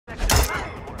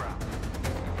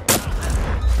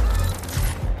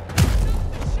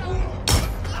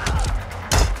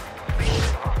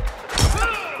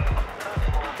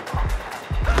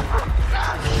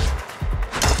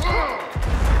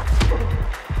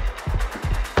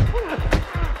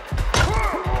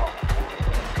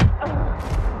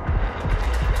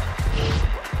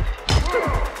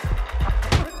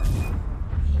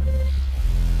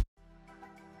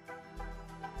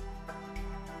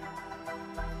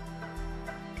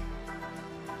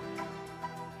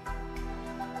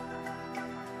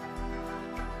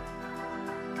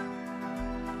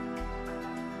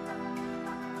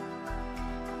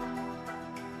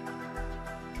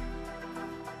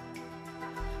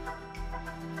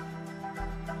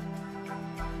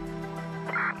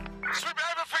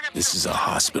This is a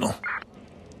hospital.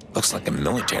 Looks like a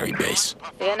military base.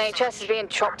 The NHS is being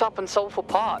chopped up and sold for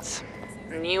parts.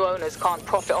 New owners can't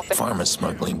profit off it. Pharma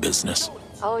smuggling business.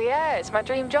 Oh yeah, it's my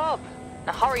dream job.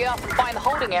 Now hurry up and find the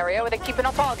holding area where they're keeping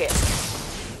our target.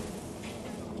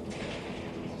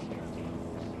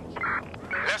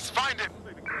 Let's find him.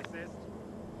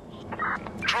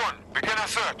 Drone, begin a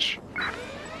search.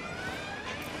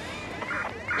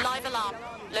 Live alarm.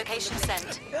 Location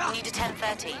sent. Need a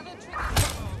 10:30.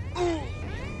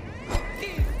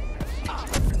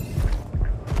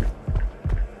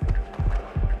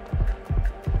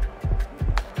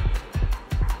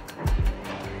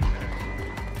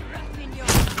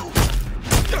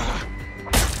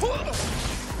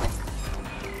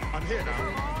 I'm here now.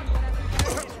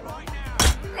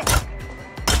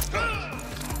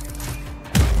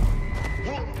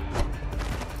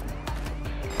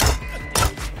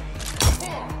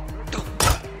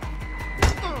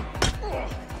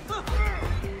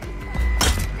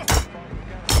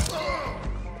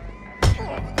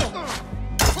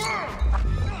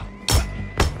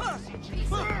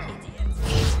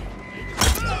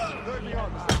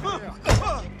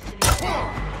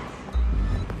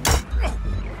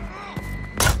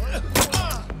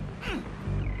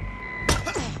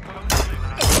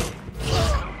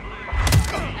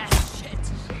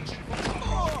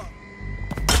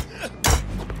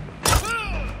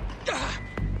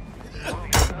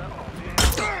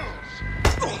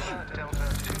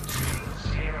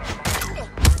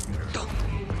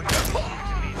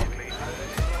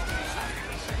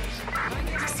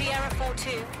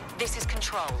 This is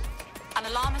Control. An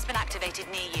alarm has been activated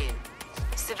near you.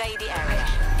 Survey the area.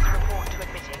 Report to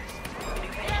admitting.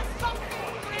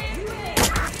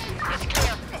 It's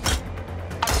clear.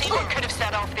 I'll see what could have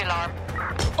set off the alarm.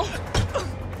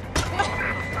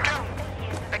 Go.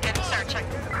 Begin searching.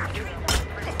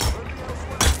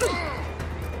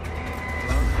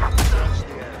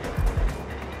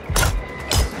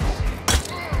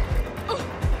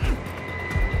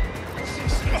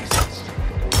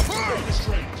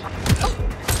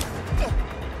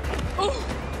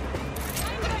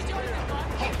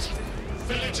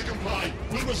 Failure to comply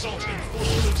will result in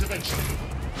forceful intervention.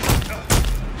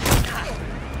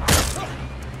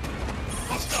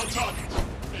 Hostile target.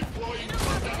 Employing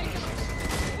combat measures.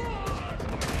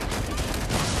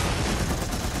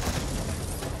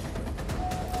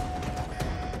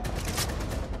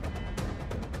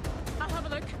 I'll have a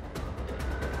look.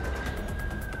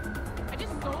 I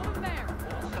just saw them there.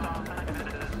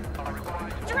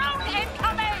 Drone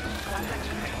incoming!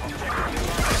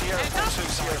 Sierra 42,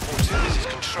 Sierra 42, this is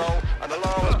Control. An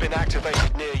alarm has been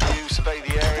activated near you. Survey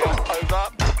the area. Over.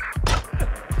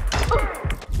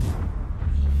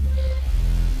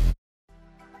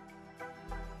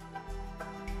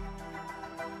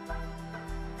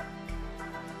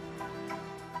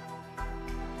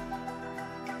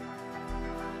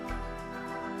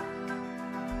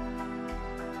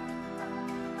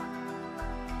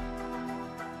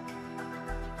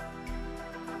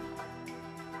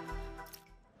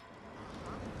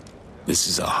 This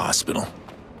is a hospital.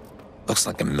 Looks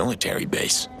like a military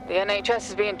base. The NHS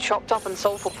is being chopped up and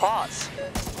sold for parts.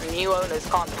 New owners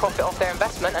can't profit off their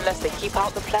investment unless they keep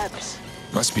out the plebs.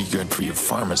 Must be good for your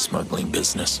pharma smuggling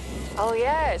business. Oh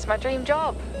yeah, it's my dream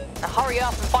job. Now hurry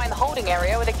up and find the holding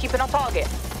area where they're keeping our target.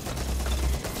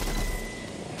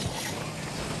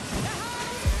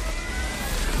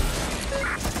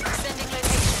 Sending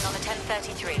location on the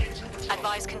 10:33.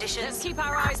 Advise conditions. Let's keep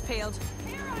our eyes peeled.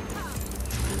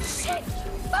 Shit!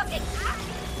 Fucking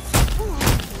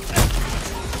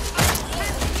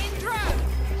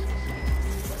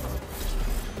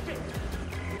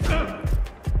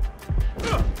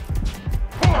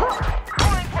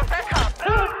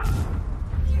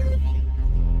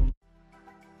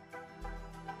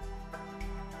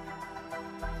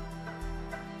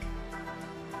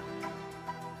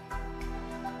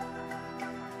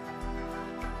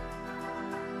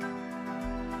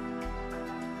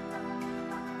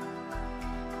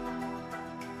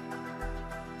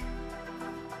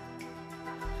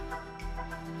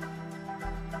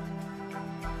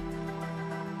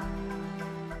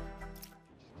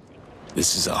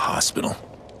This is a hospital.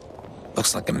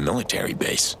 Looks like a military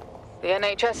base. The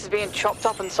NHS is being chopped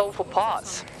up and sold for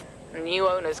parts. New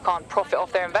owners can't profit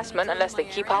off their investment unless they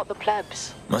keep out the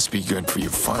plebs. Must be good for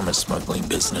your pharma smuggling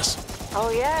business.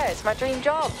 Oh yeah, it's my dream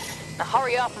job. Now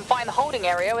hurry up and find the holding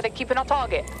area where they're keeping our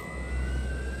target.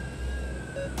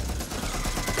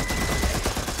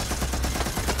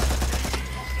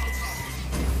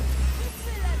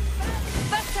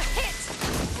 That's a hit!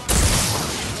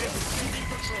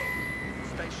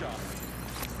 Stay sharp.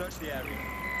 Search the area.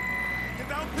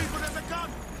 down, people, there's a gun!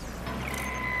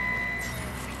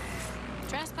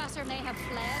 Trespasser may have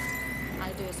fled.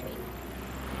 I'll do a sweep.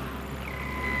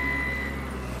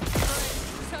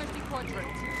 Search the quadrant.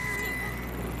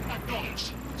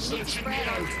 Acknowledged. Searching the Spread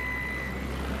out. area.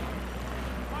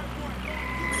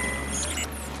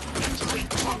 Entering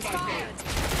combat Fired. mode.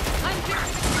 I'm here.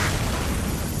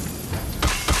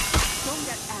 Don't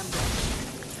get ambushed.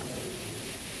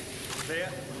 Clear.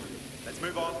 Let's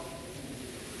move on.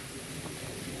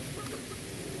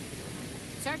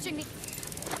 Searching the...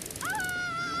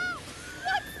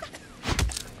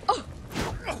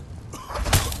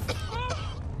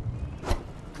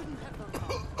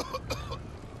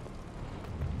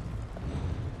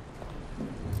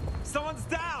 Someone's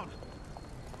down!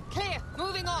 Clear.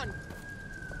 Moving on.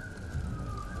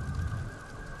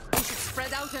 We should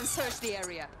spread out and search the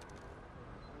area.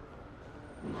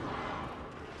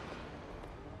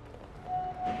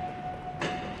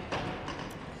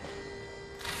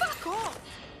 Fuck off!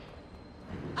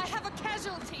 I have a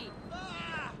casualty!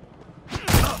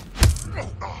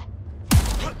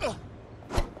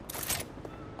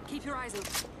 Keep your eyes open.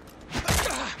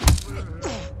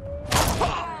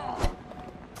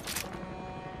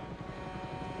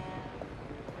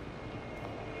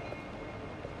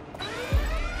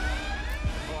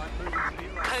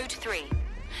 Code 3.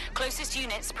 Closest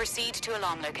units proceed to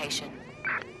alarm location.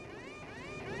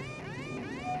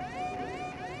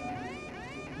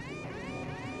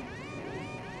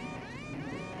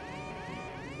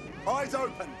 Eyes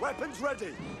open, weapons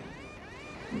ready.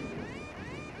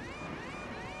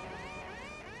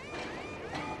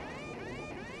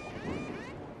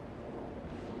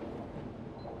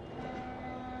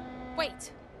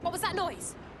 Wait, what was that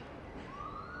noise?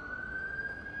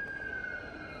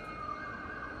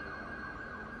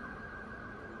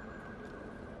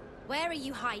 Where are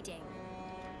you hiding?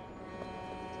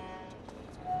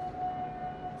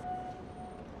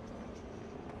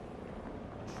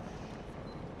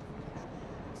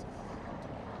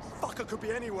 Fucker could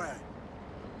be anywhere.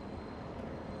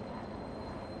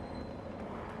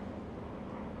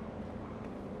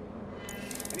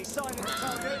 Any sign of the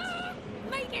target?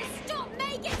 Make it stop!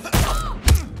 Make it stop!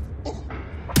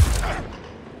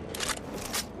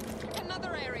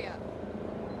 Another area.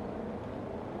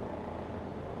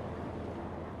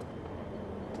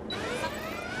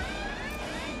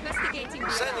 Investigating.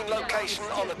 Sending location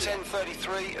on the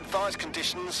 1033. Advised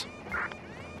conditions.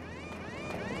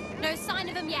 No sign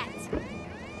of them yet.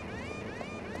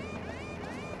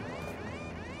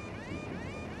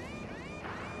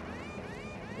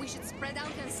 We should spread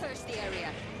out and search the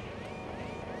area.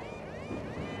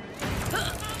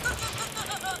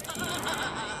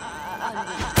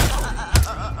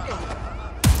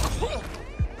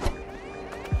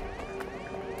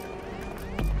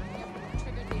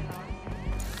 Triggered the alarm.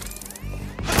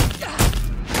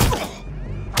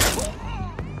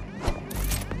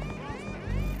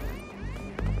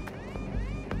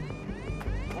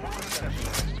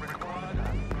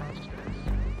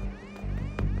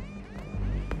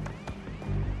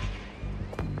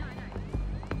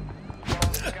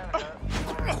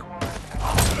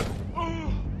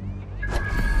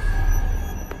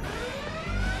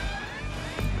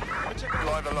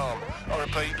 Live alarm. I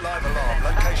repeat, live alarm.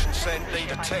 Location sent,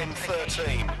 need a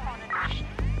 1013.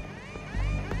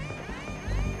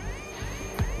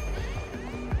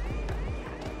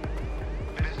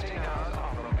 Visiting hours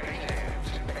are from 8 a.m.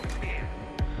 to 8 p.m.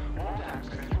 All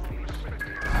access will be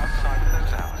restricted outside of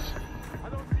those hours. I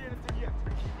don't see anything yet.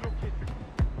 Keep looking.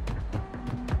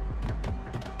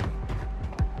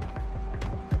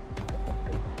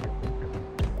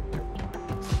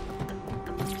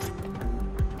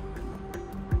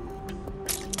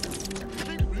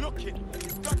 Keep looking.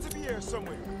 He's got to be here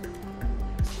somewhere.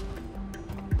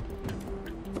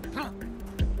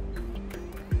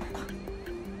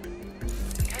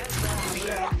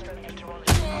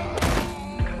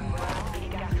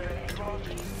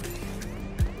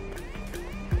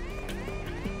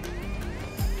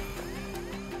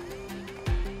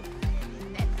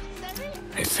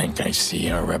 I think I see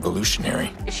our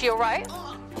revolutionary. Is she alright?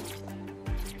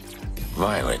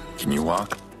 Violet, can you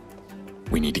walk?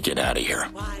 We need to get out of here.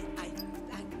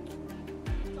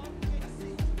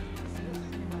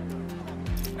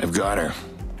 I've got her.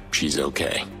 She's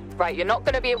okay. Right, you're not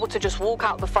gonna be able to just walk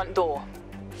out the front door.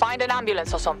 Find an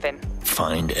ambulance or something.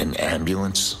 Find an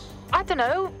ambulance? I don't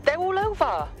know, they're all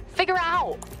over. Figure it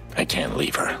out. I can't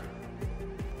leave her.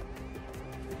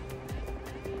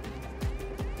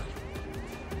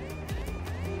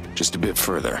 Just a bit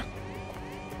further.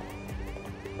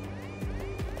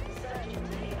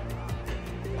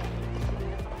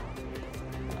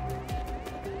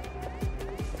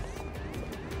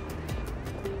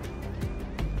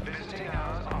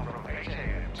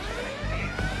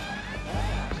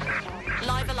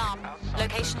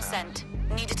 Location sent.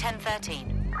 Need a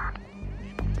 1013.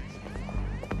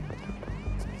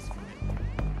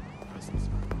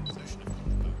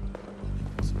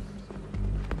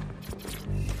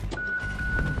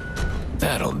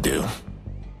 That'll do.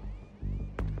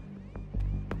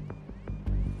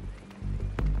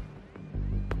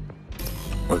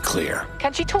 We're clear.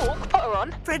 Can she talk? Put her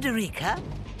on. Frederica?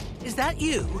 Is that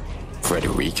you?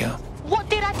 Frederica? What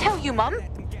did I tell you, Mum?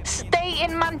 Stay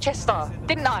in Manchester,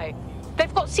 didn't I?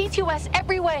 They've got CTOS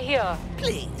everywhere here.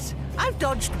 Please. I've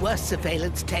dodged worse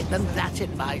surveillance tech than that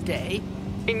in my day.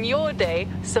 In your day,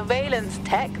 surveillance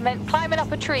tech meant climbing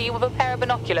up a tree with a pair of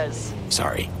binoculars.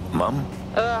 Sorry, Mum?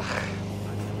 Ugh.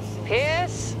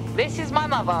 Pierce, this is my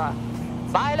mother,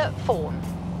 Violet Thorne.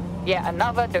 Yet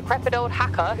another decrepit old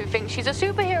hacker who thinks she's a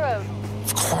superhero.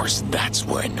 Of course, that's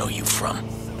where I know you from.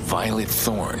 Violet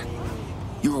Thorne.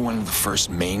 You were one of the first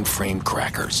mainframe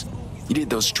crackers. You did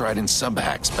those Trident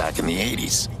sub-hacks back in the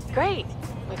 80s. Great.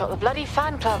 We got the bloody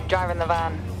fan club driving the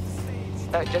van.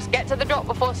 So just get to the drop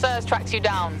before Sirs tracks you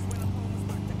down.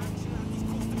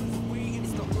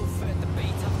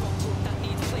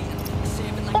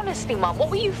 Honestly, Mum, what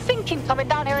were you thinking coming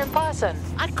down here in person?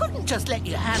 I couldn't just let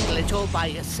you handle it all by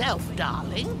yourself,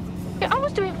 darling. Yeah, I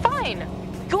was doing fine.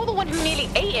 You're the one who nearly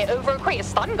ate it over a crate of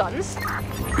stun guns.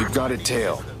 We've got a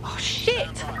tail. Oh,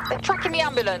 shit. They're tracking the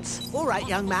ambulance. All right,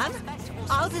 young man.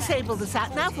 I'll disable the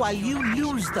sat-nav while you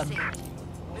lose them.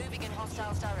 Moving in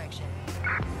hostiles direction.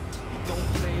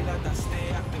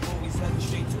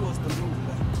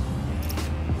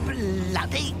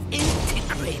 Bloody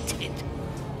integrated.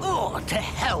 Oh, to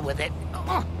hell with it.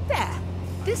 Oh, there.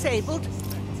 Disabled.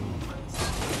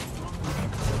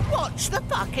 Watch the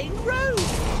fucking road.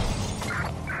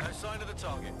 No sign of the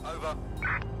target. Over.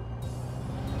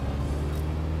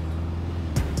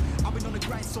 I've been on the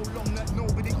grind so long that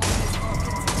nobody on this earth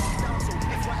can take me down. So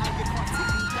that's why I can't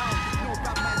take me down. No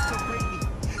bad minds can break me.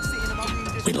 Sitting in my room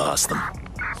just We lost them.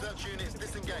 Search units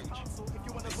disengage.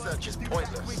 This search is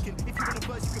pointless. If you want to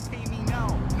buzz, you can pay me now.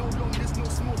 No long, there's no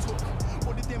small talk.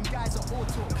 All of them guys are all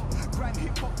talk. Grime,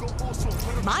 hip hop, go all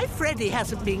sorts. My Freddy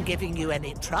hasn't been giving you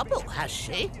any trouble, has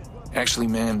she? Actually,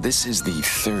 man, this is the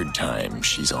third time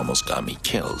she's almost got me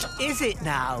killed. Is it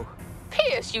now?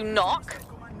 Pierce, you knock.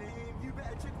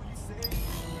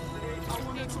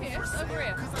 Pierce, over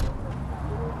here.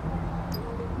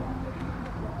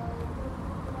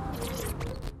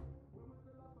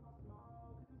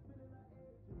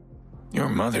 Your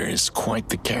mother is quite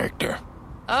the character.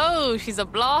 Oh, she's a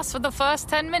blast for the first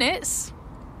 10 minutes.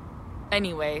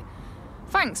 Anyway,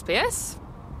 thanks, Pierce.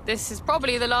 This is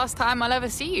probably the last time I'll ever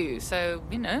see you, so,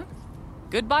 you know,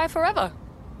 goodbye forever.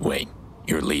 Wait,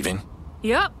 you're leaving?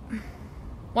 Yep.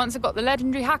 Once I got the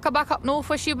legendary hacker back up north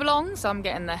where she belongs, I'm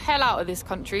getting the hell out of this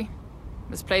country.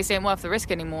 This place ain't worth the risk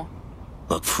anymore.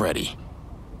 Look, Freddy,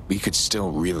 we could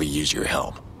still really use your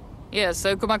help. Yeah,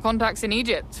 so could my contacts in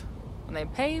Egypt. And they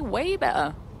pay way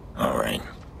better. All right.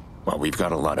 Well, we've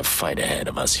got a lot of fight ahead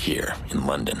of us here in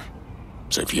London.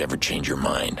 So if you ever change your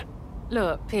mind...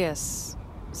 Look, Pierce,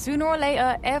 sooner or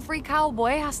later, every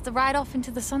cowboy has to ride off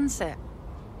into the sunset.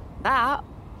 That,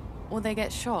 or they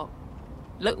get shot.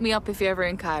 Look me up if you're ever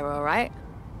in Cairo, all right?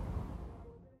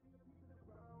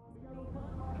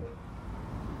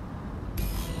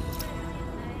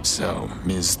 So,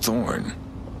 Ms. Thorne,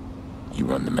 you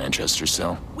run the Manchester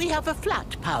cell? We have a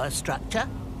flat power structure.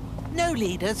 No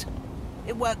leaders.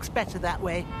 It works better that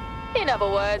way. In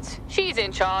other words, she's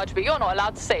in charge, but you're not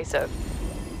allowed to say so.